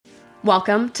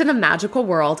Welcome to the magical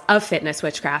world of Fitness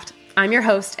Witchcraft. I'm your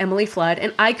host, Emily Flood,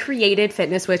 and I created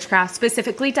Fitness Witchcraft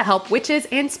specifically to help witches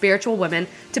and spiritual women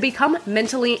to become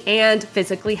mentally and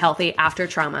physically healthy after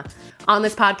trauma. On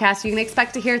this podcast, you can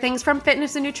expect to hear things from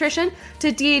fitness and nutrition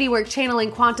to deity work,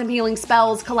 channeling, quantum healing,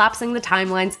 spells, collapsing the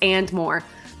timelines, and more.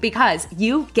 Because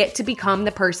you get to become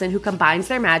the person who combines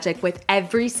their magic with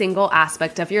every single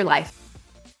aspect of your life.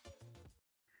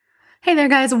 Hey there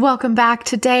guys, welcome back.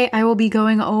 Today I will be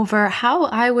going over how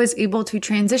I was able to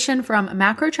transition from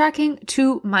macro tracking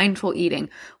to mindful eating.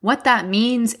 What that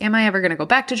means, am I ever going to go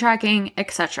back to tracking,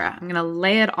 etc. I'm going to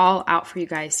lay it all out for you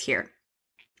guys here.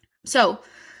 So,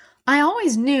 I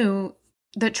always knew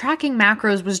that tracking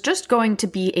macros was just going to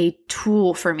be a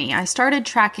tool for me. I started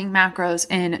tracking macros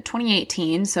in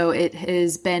 2018, so it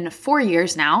has been 4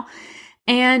 years now,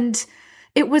 and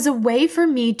it was a way for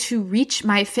me to reach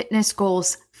my fitness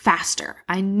goals faster.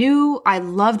 I knew I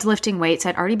loved lifting weights.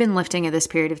 I'd already been lifting at this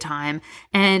period of time,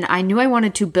 and I knew I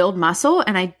wanted to build muscle,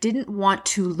 and I didn't want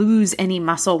to lose any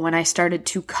muscle when I started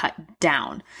to cut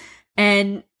down.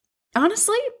 And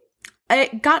honestly,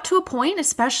 it got to a point,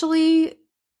 especially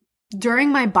during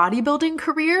my bodybuilding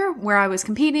career, where I was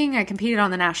competing. I competed on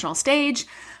the national stage.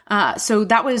 So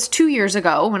that was 2 years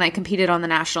ago when I competed on the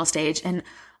national stage, and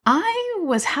I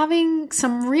was having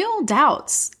some real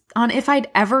doubts on if I'd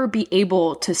ever be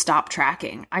able to stop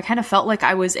tracking. I kind of felt like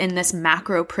I was in this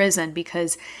macro prison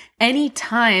because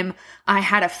anytime I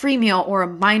had a free meal or a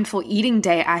mindful eating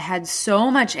day, I had so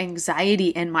much anxiety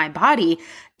in my body,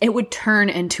 it would turn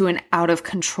into an out of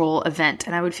control event,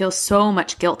 and I would feel so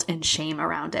much guilt and shame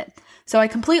around it. So I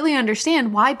completely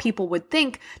understand why people would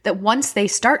think that once they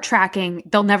start tracking,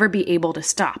 they'll never be able to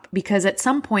stop, because at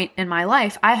some point in my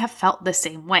life, I have felt the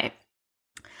same way.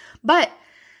 But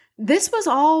this was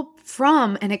all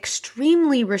from an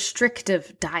extremely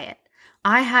restrictive diet.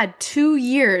 I had 2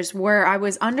 years where I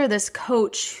was under this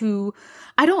coach who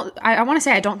I want to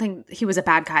say I don't think he was a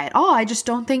bad guy at all. I just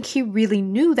don't think he really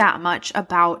knew that much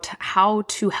about how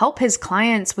to help his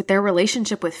clients with their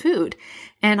relationship with food.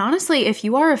 And honestly, if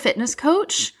you are a fitness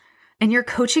coach and you're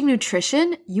coaching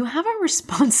nutrition, you have a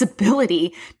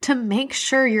responsibility to make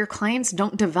sure your clients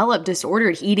don't develop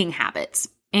disordered eating habits.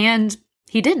 And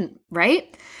he didn't,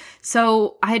 right?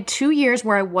 So I had 2 years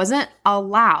where I wasn't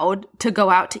allowed to go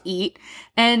out to eat.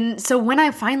 And so when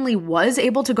I finally was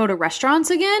able to go to restaurants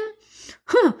again,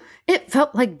 it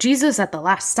felt like Jesus at the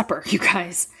Last Supper, you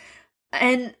guys.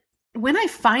 And when I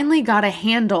finally got a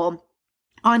handle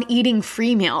on eating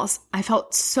free meals, I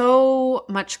felt so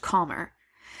much calmer.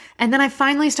 And then I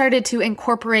finally started to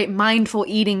incorporate mindful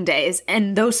eating days.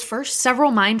 And those first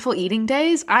several mindful eating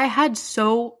days, I had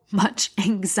so much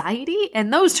anxiety,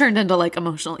 and those turned into like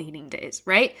emotional eating days,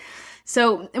 right?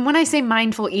 So and when I say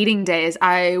mindful eating days,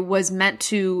 I was meant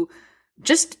to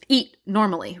just eat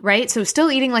normally, right? So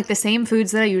still eating like the same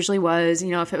foods that I usually was. You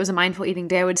know, if it was a mindful eating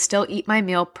day, I would still eat my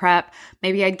meal prep.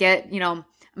 Maybe I'd get,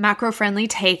 macro-friendly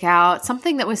takeout,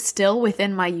 something that was still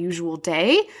within my usual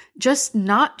day, just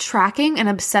not tracking and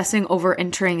obsessing over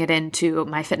entering it into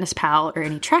MyFitnessPal or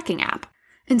any tracking app.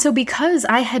 And so because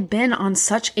I had been on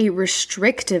such a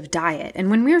restrictive diet, and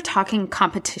when we were talking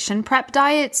competition prep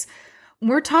diets,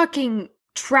 we're talking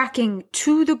tracking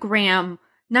to the gram,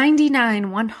 99,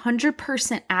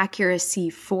 100% accuracy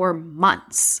for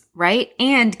months, right?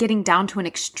 And getting down to an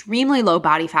extremely low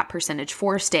body fat percentage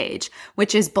for stage,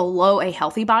 which is below a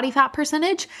healthy body fat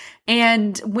percentage.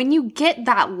 And when you get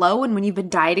that low and when you've been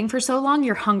dieting for so long,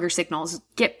 your hunger signals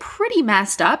get pretty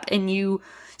messed up and you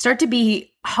start to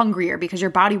be hungrier because your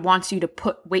body wants you to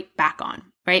put weight back on,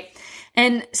 right?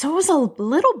 And so it was a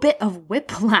little bit of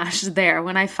whiplash there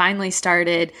when I finally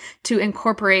started to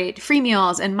incorporate free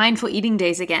meals and mindful eating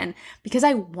days again, because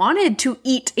I wanted to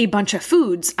eat a bunch of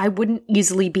foods I wouldn't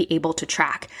easily be able to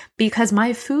track because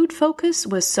my food focus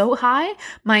was so high.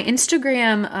 My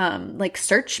Instagram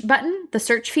search button, the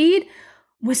search feed,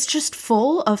 was just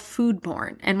full of food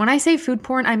porn. And when I say food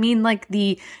porn, I mean like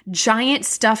the giant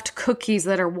stuffed cookies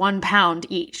that are 1 pound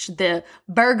each, the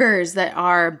burgers that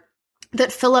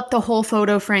fill up the whole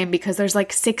photo frame because there's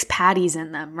like 6 patties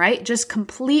in them, right? Just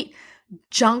complete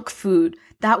junk food.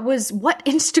 That was what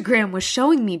Instagram was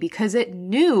showing me because it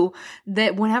knew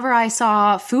that whenever I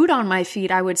saw food on my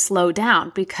feed, I would slow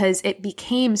down because it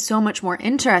became so much more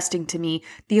interesting to me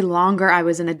the longer I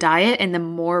was in a diet and the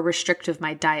more restrictive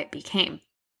my diet became.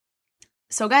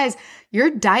 So guys, your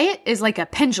diet is like a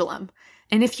pendulum.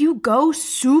 And if you go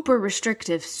super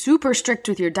restrictive, super strict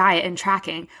with your diet and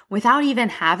tracking without even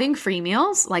having free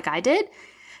meals like I did,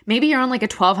 maybe you're on like a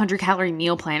 1,200 calorie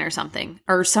meal plan or something,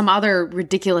 or some other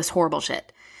ridiculous, horrible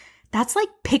shit. That's like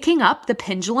picking up the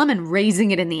pendulum and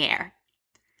raising it in the air.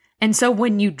 And so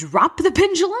when you drop the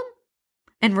pendulum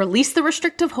and release the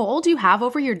restrictive hold you have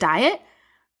over your diet,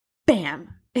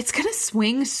 bam, it's going to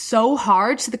swing so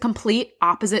hard to the complete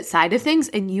opposite side of things,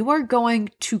 and you are going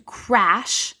to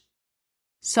crash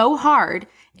so hard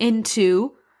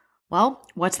into, well,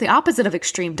 what's the opposite of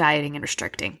extreme dieting and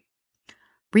restricting?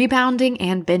 Rebounding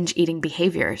and binge eating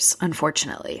behaviors,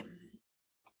 unfortunately.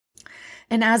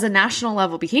 And as a national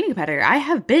level bikini competitor, I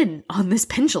have been on this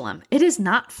pendulum. It is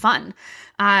not fun.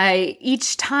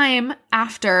 Each time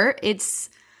after,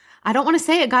 I don't want to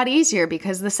say it got easier,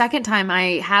 because the second time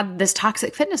I had this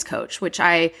toxic fitness coach, which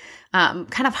I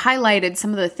kind of highlighted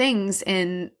some of the things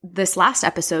in this last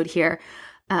episode here.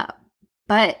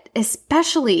 But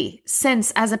especially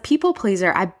since as a people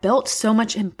pleaser, I built so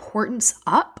much importance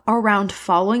up around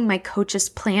following my coach's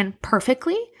plan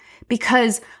perfectly,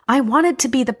 because I wanted to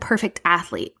be the perfect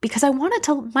athlete, because I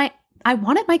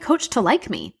wanted my coach to like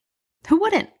me. Who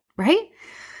wouldn't, right?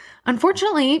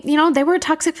 Unfortunately, they were a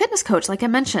toxic fitness coach, like I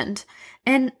mentioned,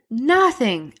 and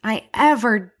nothing I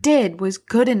ever did was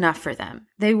good enough for them.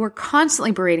 They were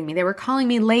constantly berating me. They were calling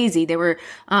me lazy. They were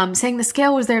saying the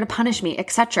scale was there to punish me,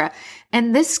 etc.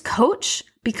 And this coach,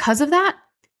 because of that,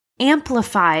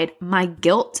 amplified my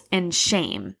guilt and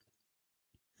shame.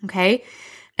 Okay?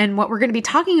 And what we're going to be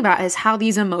talking about is how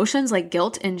these emotions like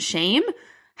guilt and shame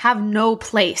have no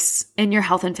place in your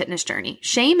health and fitness journey.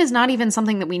 Shame is not even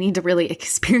something that we need to really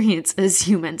experience as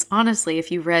humans. Honestly,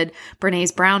 if you've read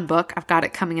Brené Brown's book, I've got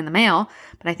it coming in the mail,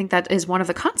 but I think that is one of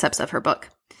the concepts of her book.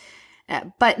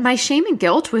 But my shame and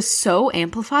guilt was so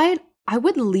amplified, I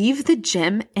would leave the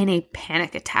gym in a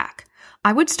panic attack.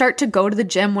 I would start to go to the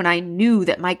gym when I knew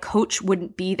that my coach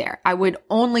wouldn't be there. I would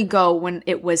only go when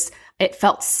it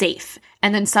felt safe.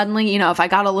 And then suddenly, if I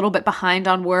got a little bit behind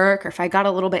on work, or if I got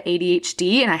a little bit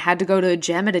ADHD and I had to go to a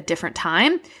gym at a different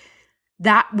time,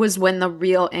 that was when the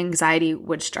real anxiety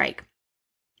would strike.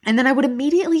 And then I would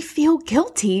immediately feel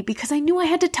guilty because I knew I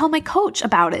had to tell my coach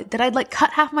about it, that I'd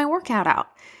cut half my workout out.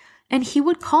 And he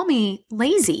would call me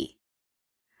lazy.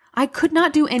 I could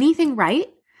not do anything right.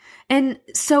 And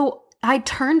so I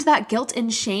turned that guilt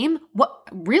and shame,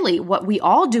 what we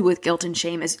all do with guilt and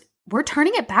shame is we're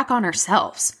turning it back on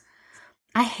ourselves.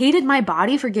 I hated my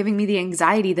body for giving me the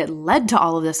anxiety that led to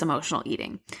all of this emotional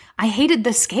eating. I hated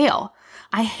the scale.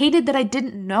 I hated that I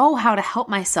didn't know how to help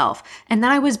myself, and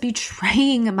that I was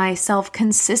betraying myself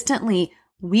consistently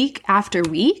week after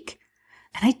week,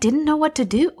 and I didn't know what to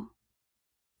do.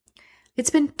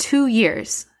 It's been 2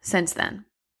 years since then.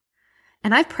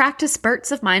 And I've practiced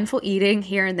spurts of mindful eating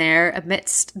here and there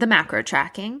amidst the macro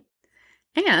tracking.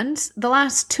 And the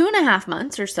last 2.5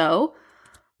 months or so,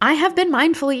 I have been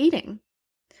mindfully eating.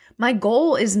 My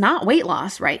goal is not weight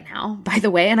loss right now, by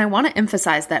the way, and I want to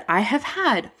emphasize that I have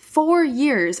had 4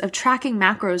 years of tracking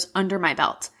macros under my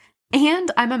belt.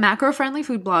 And I'm a macro-friendly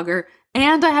food blogger,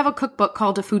 and I have a cookbook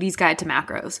called A Foodie's Guide to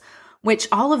Macros, which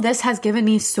all of this has given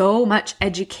me so much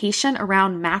education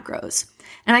around macros.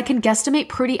 And I can guesstimate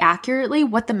pretty accurately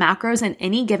what the macros in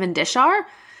any given dish are,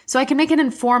 so I can make an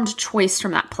informed choice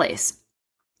from that place.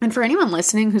 And for anyone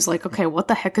listening who's like, okay, what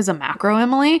the heck is a macro,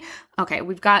 Emily? Okay,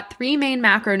 we've got 3 main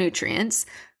macronutrients: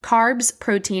 carbs,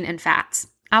 protein, and fats.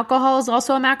 Alcohol is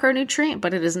also a macronutrient,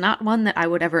 but it is not one that I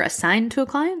would ever assign to a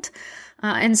client.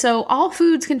 And so all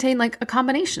foods contain a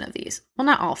combination of these. Well,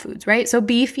 not all foods, right? So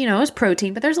beef, is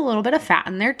protein, but there's a little bit of fat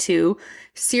in there too.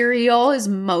 Cereal is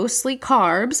mostly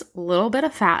carbs, a little bit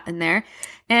of fat in there.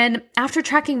 And after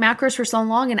tracking macros for so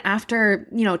long, and after,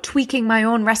 tweaking my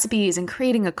own recipes and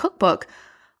creating a cookbook,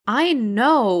 I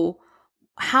know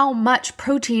how much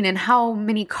protein and how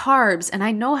many carbs, and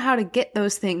I know how to get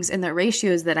those things in the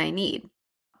ratios that I need.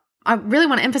 I really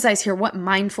want to emphasize here what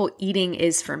mindful eating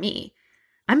is for me.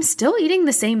 I'm still eating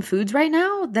the same foods right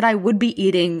now that I would be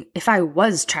eating if I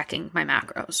was tracking my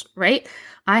macros, right?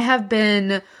 I have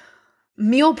been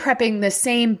meal prepping the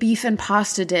same beef and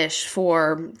pasta dish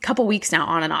for a couple weeks now,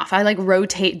 on and off. I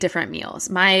rotate different meals.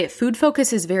 My food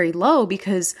focus is very low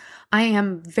because I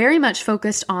am very much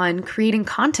focused on creating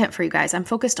content for you guys. I'm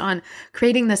focused on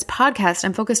creating this podcast.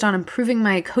 I'm focused on improving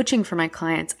my coaching for my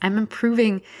clients.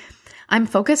 I'm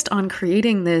focused on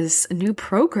creating this new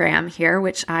program here,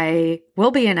 which I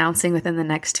will be announcing within the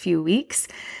next few weeks.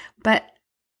 But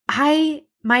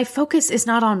my focus is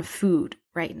not on food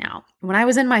right now. When I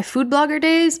was in my food blogger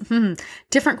days,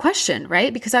 different question,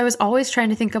 right? Because I was always trying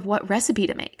to think of what recipe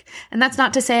to make. And that's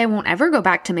not to say I won't ever go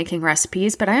back to making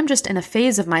recipes, but I am just in a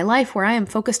phase of my life where I am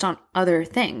focused on other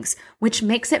things, which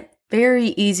makes it very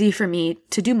easy for me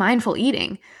to do mindful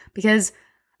eating because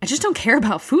I just don't care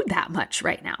about food that much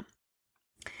right now.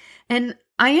 And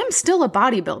I am still a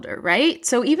bodybuilder, right?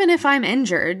 So even if I'm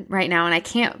injured right now and I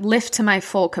can't lift to my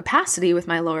full capacity with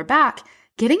my lower back,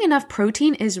 getting enough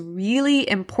protein is really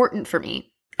important for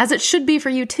me, as it should be for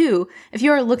you too, if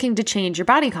you are looking to change your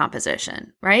body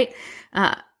composition, right?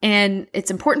 And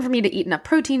it's important for me to eat enough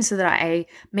protein so that I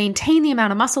maintain the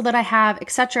amount of muscle that I have,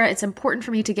 etc. It's important for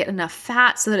me to get enough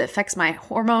fat so that it affects my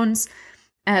hormones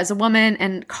as a woman,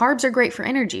 and carbs are great for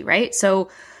energy, right? So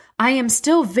I am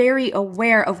still very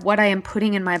aware of what I am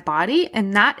putting in my body,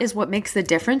 and that is what makes the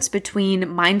difference between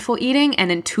mindful eating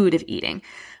and intuitive eating.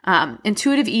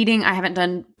 Intuitive eating, I haven't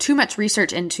done too much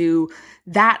research into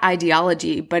that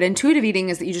ideology, but intuitive eating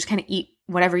is that you just kind of eat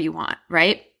whatever you want,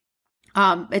 right?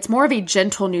 It's more of a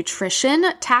gentle nutrition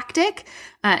tactic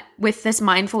with this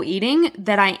mindful eating,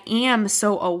 that I am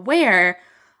so aware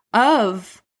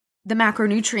of the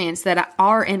macronutrients that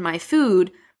are in my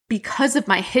food because of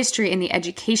my history and the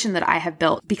education that I have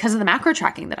built, because of the macro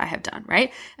tracking that I have done,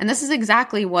 right? And this is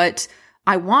exactly what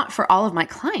I want for all of my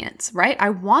clients, right?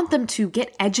 I want them to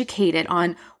get educated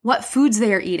on what foods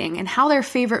they are eating and how their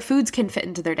favorite foods can fit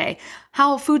into their day,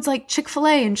 how foods like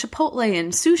Chick-fil-A and Chipotle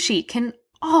and sushi can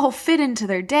all fit into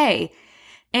their day.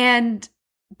 And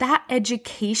that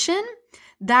education,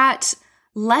 that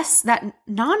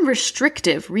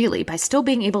non-restrictive, really, by still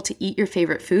being able to eat your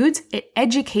favorite foods, it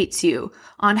educates you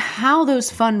on how those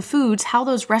fun foods, how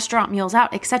those restaurant meals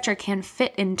out, etc., can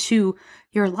fit into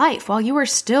your life while you are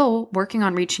still working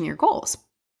on reaching your goals.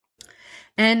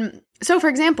 And so, for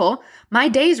example, my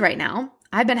days right now,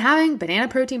 I've been having banana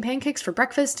protein pancakes for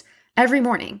breakfast every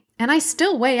morning, and I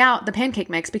still weigh out the pancake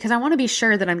mix because I want to be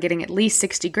sure that I'm getting at least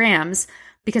 60 grams,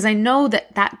 because I know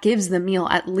that that gives the meal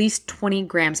at least 20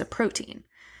 grams of protein.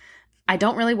 I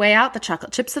don't really weigh out the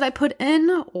chocolate chips that I put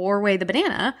in or weigh the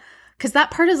banana, because that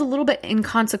part is a little bit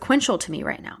inconsequential to me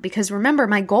right now. Because remember,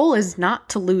 my goal is not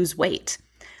to lose weight.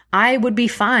 I would be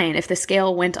fine if the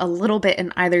scale went a little bit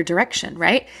in either direction,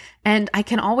 right? And I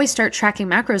can always start tracking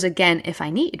macros again if I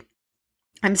need.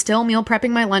 I'm still meal prepping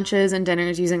my lunches and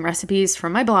dinners using recipes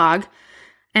from my blog.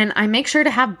 And I make sure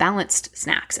to have balanced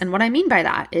snacks. And what I mean by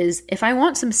that is, if I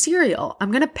want some cereal,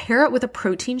 I'm going to pair it with a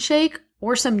protein shake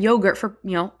or some yogurt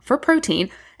for protein,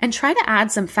 and try to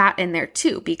add some fat in there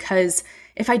too. Because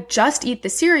if I just eat the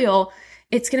cereal,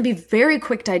 it's going to be very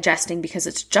quick digesting because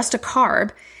it's just a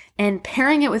carb. And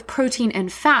pairing it with protein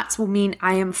and fats will mean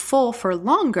I am full for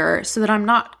longer so that I'm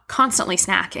not constantly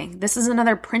snacking. This is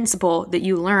another principle that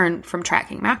you learn from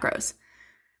tracking macros.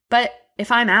 But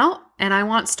if I'm out and I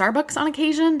want Starbucks on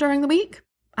occasion during the week,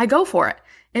 I go for it.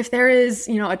 If there is,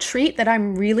 a treat that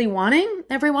I'm really wanting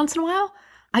every once in a while,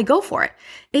 I go for it.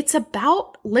 It's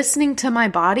about listening to my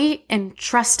body and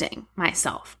trusting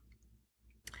myself.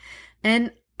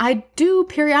 And I do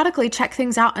periodically check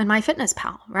things out in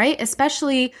MyFitnessPal, right?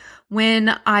 Especially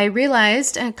when I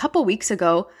realized a couple weeks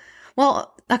ago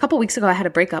I had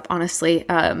a breakup, honestly.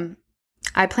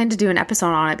 I planned to do an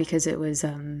episode on it because it was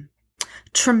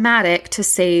traumatic, to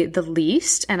say the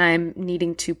least, and I'm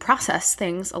needing to process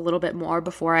things a little bit more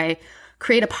before I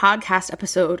create a podcast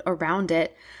episode around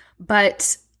it.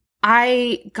 But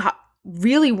I got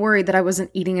really worried that I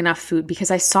wasn't eating enough food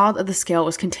because I saw that the scale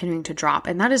was continuing to drop,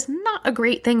 and that is not a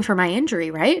great thing for my injury,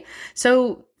 right?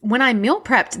 So when I meal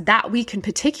prepped that week in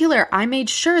particular, I made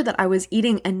sure that I was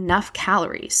eating enough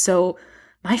calories. So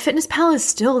MyFitnessPal is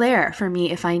still there for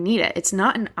me if I need it. It's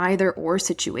not an either or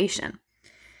situation.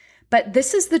 But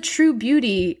this is the true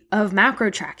beauty of macro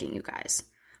tracking, you guys.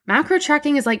 Macro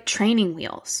tracking is like training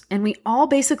wheels, and we all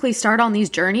basically start on these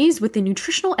journeys with the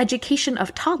nutritional education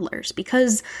of toddlers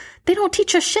because they don't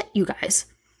teach us shit, you guys.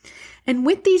 And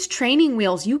with these training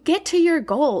wheels, you get to your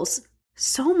goals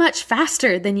so much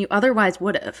faster than you otherwise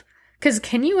would have. Because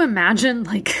can you imagine,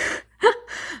 okay,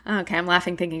 I'm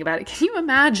laughing thinking about it. Can you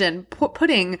imagine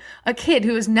putting a kid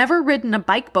who has never ridden a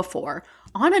bike before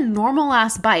on a normal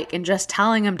ass bike and just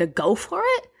telling them to go for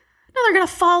it? No, they're going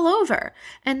to fall over.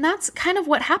 And that's kind of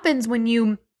what happens when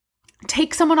you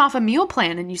take someone off a meal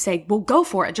plan and you say, well, go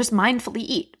for it. Just mindfully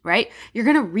eat, right? You're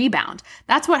going to rebound.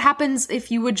 That's what happens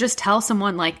if you would just tell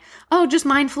someone just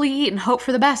mindfully eat and hope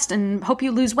for the best and hope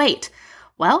you lose weight.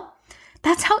 Well,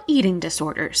 that's how eating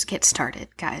disorders get started,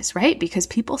 guys, right? Because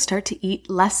people start to eat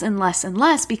less and less and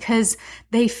less because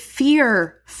they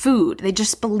fear food. They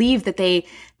just believe that they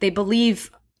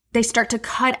start to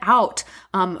cut out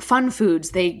fun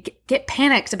foods. They get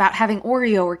panicked about having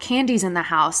Oreo or candies in the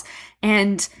house.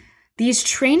 And these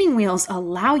training wheels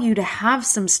allow you to have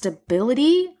some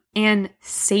stability and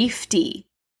safety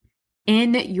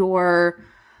in your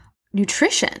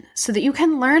nutrition so that you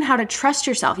can learn how to trust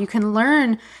yourself. You can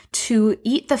learn to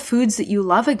eat the foods that you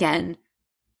love again.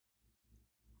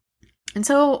 And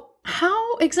so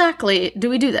how exactly do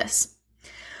we do this?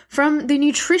 From the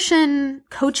nutrition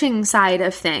coaching side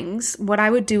of things, what I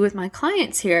would do with my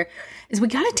clients here is we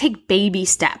got to take baby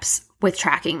steps with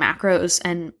tracking macros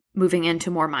and moving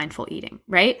into more mindful eating,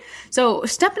 right? So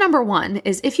step number 1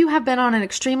 is if you have been on an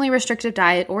extremely restrictive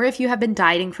diet or if you have been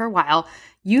dieting for a while,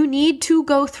 you need to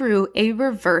go through a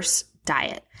reverse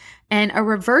diet. And a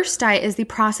reverse diet is the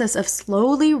process of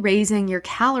slowly raising your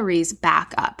calories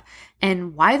back up.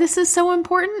 And why this is so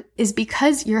important is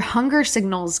because your hunger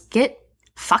signals get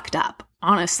fucked up,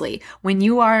 honestly, when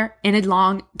you are in a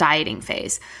long dieting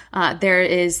phase. There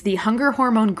is the hunger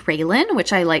hormone ghrelin,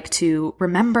 which I like to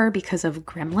remember because of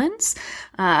Gremlins.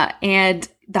 And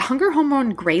the hunger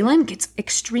hormone ghrelin gets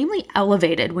extremely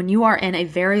elevated when you are in a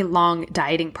very long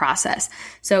dieting process.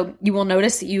 So you will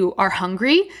notice that you are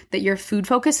hungry, that your food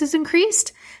focus is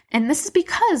increased, and this is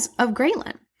because of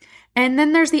ghrelin. And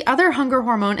then there's the other hunger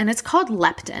hormone, and it's called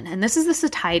leptin. And this is the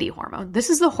satiety hormone. This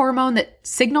is the hormone that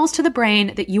signals to the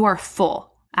brain that you are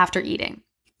full after eating.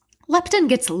 Leptin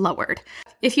gets lowered.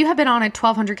 If you have been on a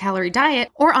 1,200 calorie diet,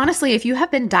 or honestly, if you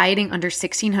have been dieting under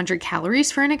 1,600 calories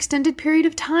for an extended period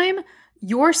of time,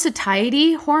 your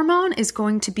satiety hormone is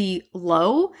going to be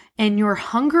low, and your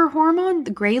hunger hormone,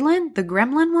 the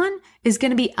gremlin one, is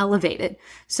going to be elevated.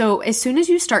 So as soon as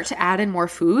you start to add in more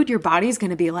food, your body's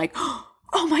going to be like,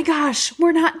 oh my gosh,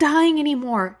 we're not dying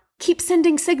anymore. Keep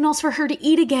sending signals for her to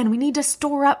eat again. We need to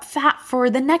store up fat for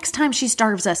the next time she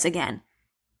starves us again.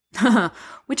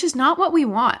 Which is not what we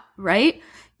want, right?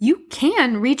 You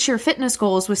can reach your fitness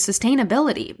goals with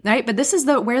sustainability, right? But this is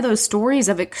where those stories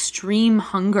of extreme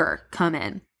hunger come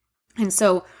in. And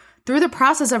so through the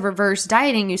process of reverse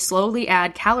dieting, you slowly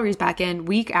add calories back in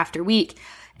week after week.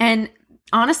 And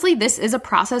honestly, this is a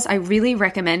process I really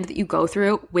recommend that you go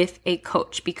through with a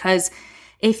coach, because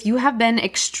if you have been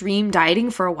extreme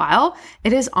dieting for a while,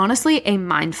 it is honestly a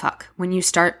mindfuck when you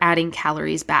start adding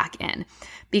calories back in.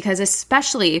 Because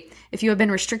especially if you have been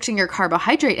restricting your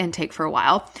carbohydrate intake for a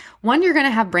while, one, you're going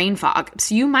to have brain fog.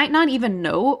 So you might not even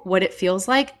know what it feels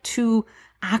like to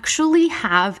actually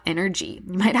have energy.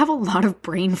 You might have a lot of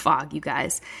brain fog, you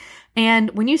guys. And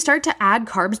when you start to add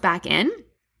carbs back in,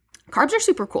 carbs are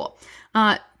super cool.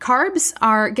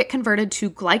 Carbs get converted to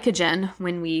glycogen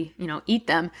when we, eat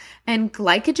them, and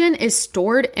glycogen is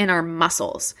stored in our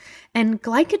muscles, and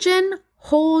glycogen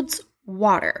holds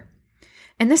water.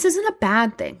 And this isn't a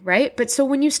bad thing, right? But so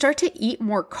when you start to eat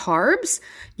more carbs,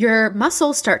 your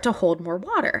muscles start to hold more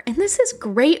water. And this is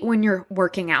great when you're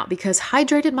working out because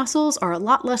hydrated muscles are a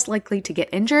lot less likely to get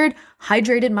injured.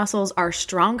 Hydrated muscles are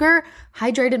stronger.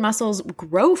 Hydrated muscles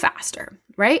grow faster,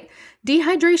 right?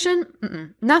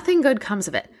 Dehydration, nothing good comes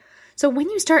of it. So when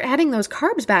you start adding those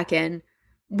carbs back in,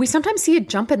 we sometimes see a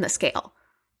jump in the scale.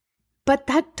 But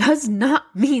that does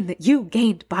not mean that you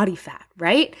gained body fat,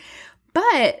 right?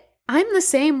 But I'm the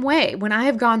same way when I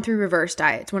have gone through reverse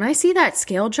diets. When I see that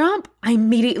scale jump, I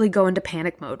immediately go into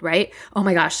panic mode, right? Oh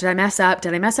my gosh, did I mess up?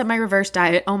 Did I mess up my reverse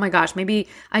diet? Oh my gosh, maybe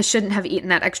I shouldn't have eaten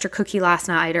that extra cookie last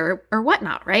night or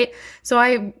whatnot, right? So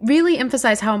I really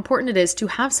emphasize how important it is to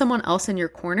have someone else in your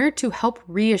corner to help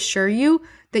reassure you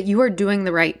that you are doing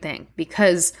the right thing.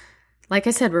 Because like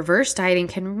I said, reverse dieting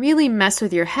can really mess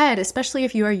with your head, especially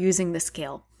if you are using the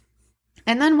scale.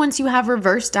 And then once you have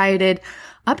reverse dieted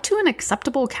up to an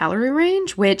acceptable calorie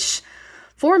range, which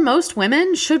for most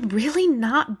women should really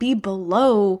not be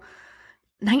below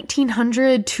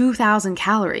 1,900, 2,000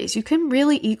 calories. You can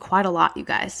really eat quite a lot, you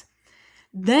guys.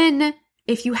 Then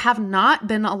if you have not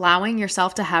been allowing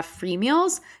yourself to have free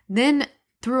meals, then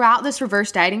throughout this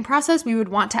reverse dieting process, we would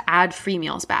want to add free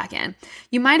meals back in.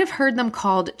 You might have heard them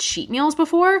called cheat meals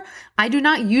before. I do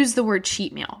not use the word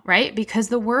cheat meal, right? Because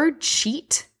the word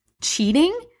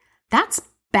cheating, that's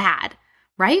bad,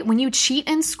 right? When you cheat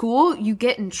in school, you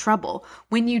get in trouble.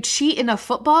 When you cheat in a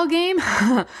football game,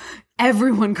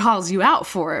 everyone calls you out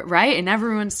for it, right? And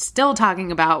everyone's still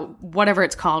talking about whatever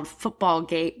it's called, football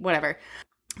gate, whatever.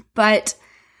 But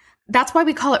that's why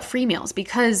we call it free meals,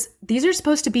 because these are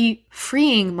supposed to be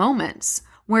freeing moments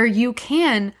where you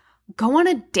can go on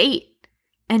a date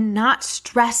and not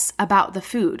stress about the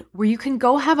food, where you can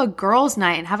go have a girls'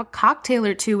 night and have a cocktail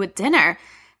or two with dinner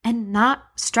and not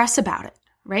stress about it,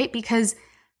 right? Because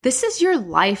this is your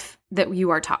life that we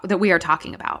are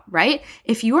talking about, right?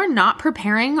 If you are not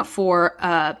preparing for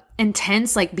a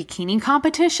intense bikini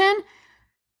competition,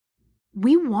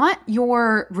 we want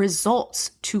your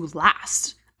results to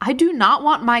last. I do not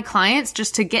want my clients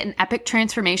just to get an epic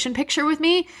transformation picture with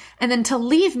me and then to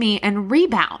leave me and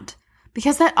rebound,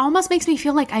 because that almost makes me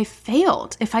feel like I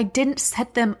failed if I didn't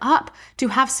set them up to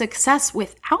have success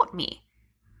without me.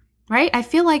 Right? I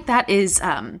feel like that is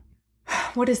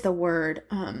what is the word?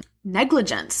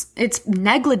 Negligence. It's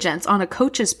negligence on a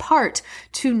coach's part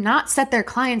to not set their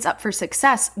clients up for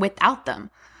success without them.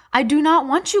 I do not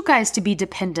want you guys to be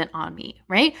dependent on me,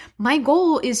 right? My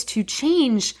goal is to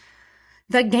change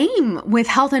the game with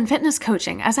health and fitness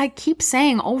coaching. As I keep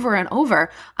saying over and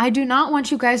over, I do not want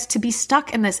you guys to be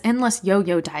stuck in this endless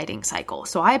yo-yo dieting cycle.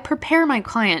 So I prepare my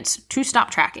clients to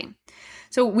stop tracking.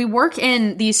 So we work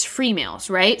in these free meals,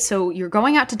 right? So you're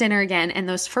going out to dinner again, and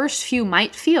those first few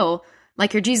might feel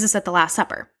like you're Jesus at the Last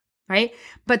Supper, right?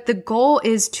 But the goal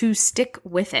is to stick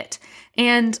with it.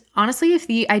 And honestly, if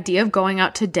the idea of going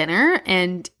out to dinner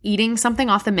and eating something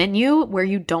off the menu where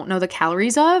you don't know the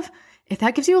calories of, if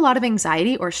that gives you a lot of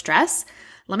anxiety or stress,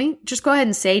 let me just go ahead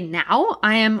and say now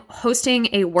I am hosting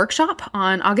a workshop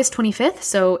on August 25th.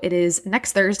 So it is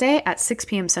next Thursday at 6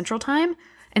 p.m. Central Time.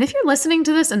 And if you're listening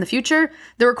to this in the future,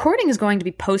 the recording is going to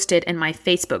be posted in my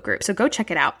Facebook group. So go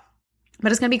check it out.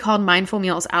 But it's going to be called Mindful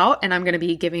Meals Out. And I'm going to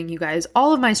be giving you guys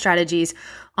all of my strategies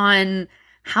on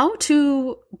how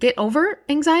to get over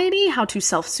anxiety, how to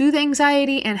self-soothe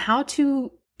anxiety, and how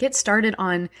to get started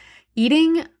on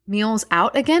eating meals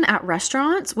out again at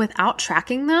restaurants without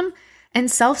tracking them and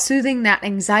self-soothing that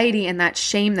anxiety and that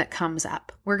shame that comes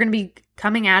up. We're going to be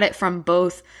coming at it from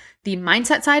both the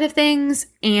mindset side of things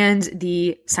and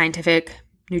the scientific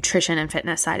nutrition and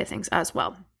fitness side of things as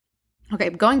well. Okay,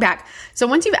 going back. So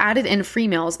once you've added in free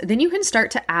meals, then you can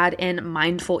start to add in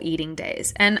mindful eating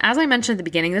days. And as I mentioned at the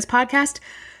beginning of this podcast,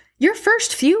 your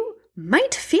first few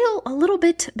might feel a little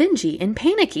bit bingey and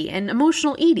panicky and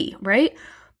emotional eaty, right?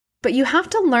 But you have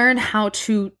to learn how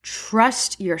to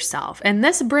trust yourself. And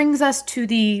this brings us to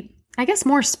the, I guess,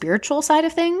 more spiritual side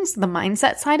of things, the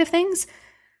mindset side of things.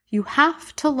 You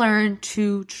have to learn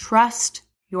to trust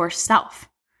yourself.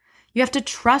 You have to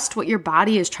trust what your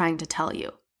body is trying to tell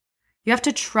you. You have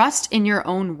to trust in your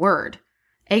own word,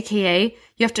 aka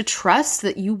you have to trust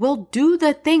that you will do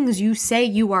the things you say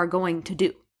you are going to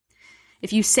do.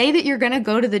 If you say that you're going to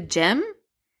go to the gym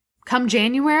come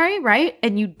January, right,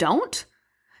 and you don't,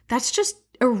 that's just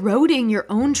eroding your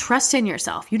own trust in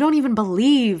yourself. You don't even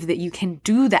believe that you can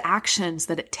do the actions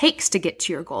that it takes to get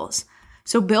to your goals.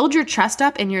 So build your trust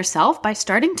up in yourself by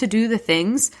starting to do the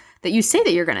things that you say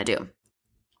that you're going to do.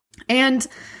 And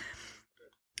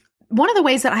one of the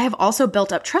ways that I have also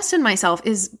built up trust in myself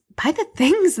is by the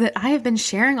things that I have been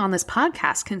sharing on this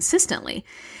podcast consistently,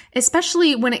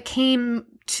 especially when it came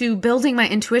to building my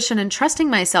intuition and trusting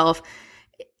myself.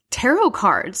 Tarot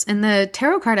cards, in the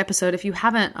tarot card episode, if you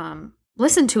haven't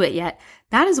listened to it yet,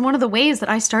 that is one of the ways that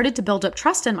I started to build up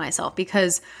trust in myself,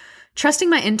 because trusting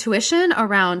my intuition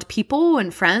around people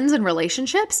and friends and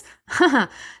relationships,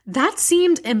 that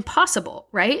seemed impossible,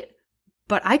 right?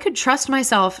 But I could trust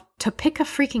myself to pick a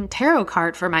freaking tarot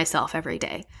card for myself every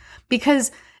day because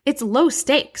it's low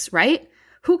stakes, right?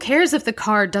 Who cares if the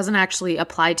card doesn't actually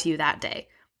apply to you that day?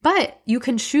 But you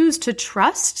can choose to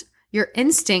trust your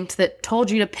instinct that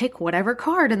told you to pick whatever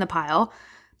card in the pile.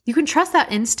 You can trust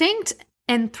that instinct,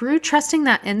 and through trusting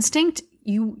that instinct,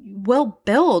 you will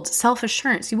build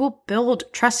self-assurance. You will build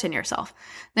trust in yourself.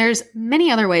 There's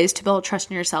many other ways to build trust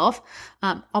in yourself.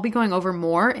 I'll be going over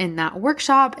more in that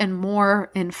workshop and more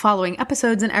in following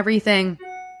episodes and everything.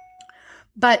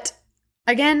 But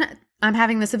again, I'm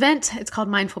having this event. It's called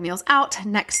Mindful Meals Out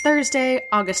next Thursday,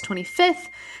 August 25th.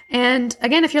 And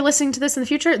again, if you're listening to this in the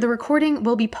future, the recording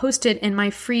will be posted in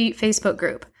my free Facebook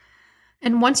group.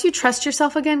 And once you trust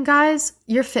yourself again, guys,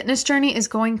 your fitness journey is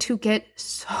going to get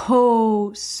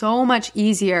so much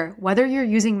easier, whether you're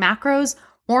using macros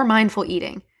or mindful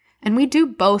eating. And we do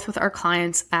both with our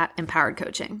clients at Empowered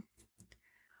Coaching.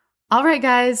 All right,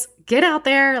 guys, get out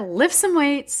there, lift some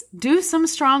weights, do some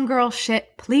strong girl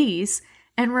shit, please.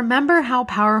 And remember how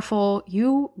powerful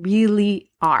you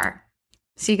really are.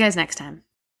 See you guys next time.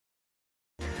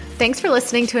 Thanks for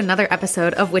listening to another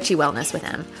episode of Witchy Wellness with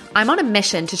Em. I'm on a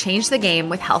mission to change the game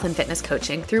with health and fitness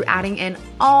coaching through adding in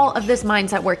all of this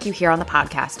mindset work you hear on the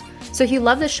podcast. So if you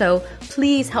love the show,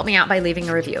 please help me out by leaving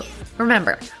a review.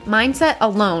 Remember, mindset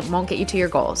alone won't get you to your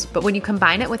goals, but when you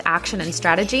combine it with action and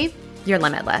strategy, you're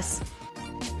limitless.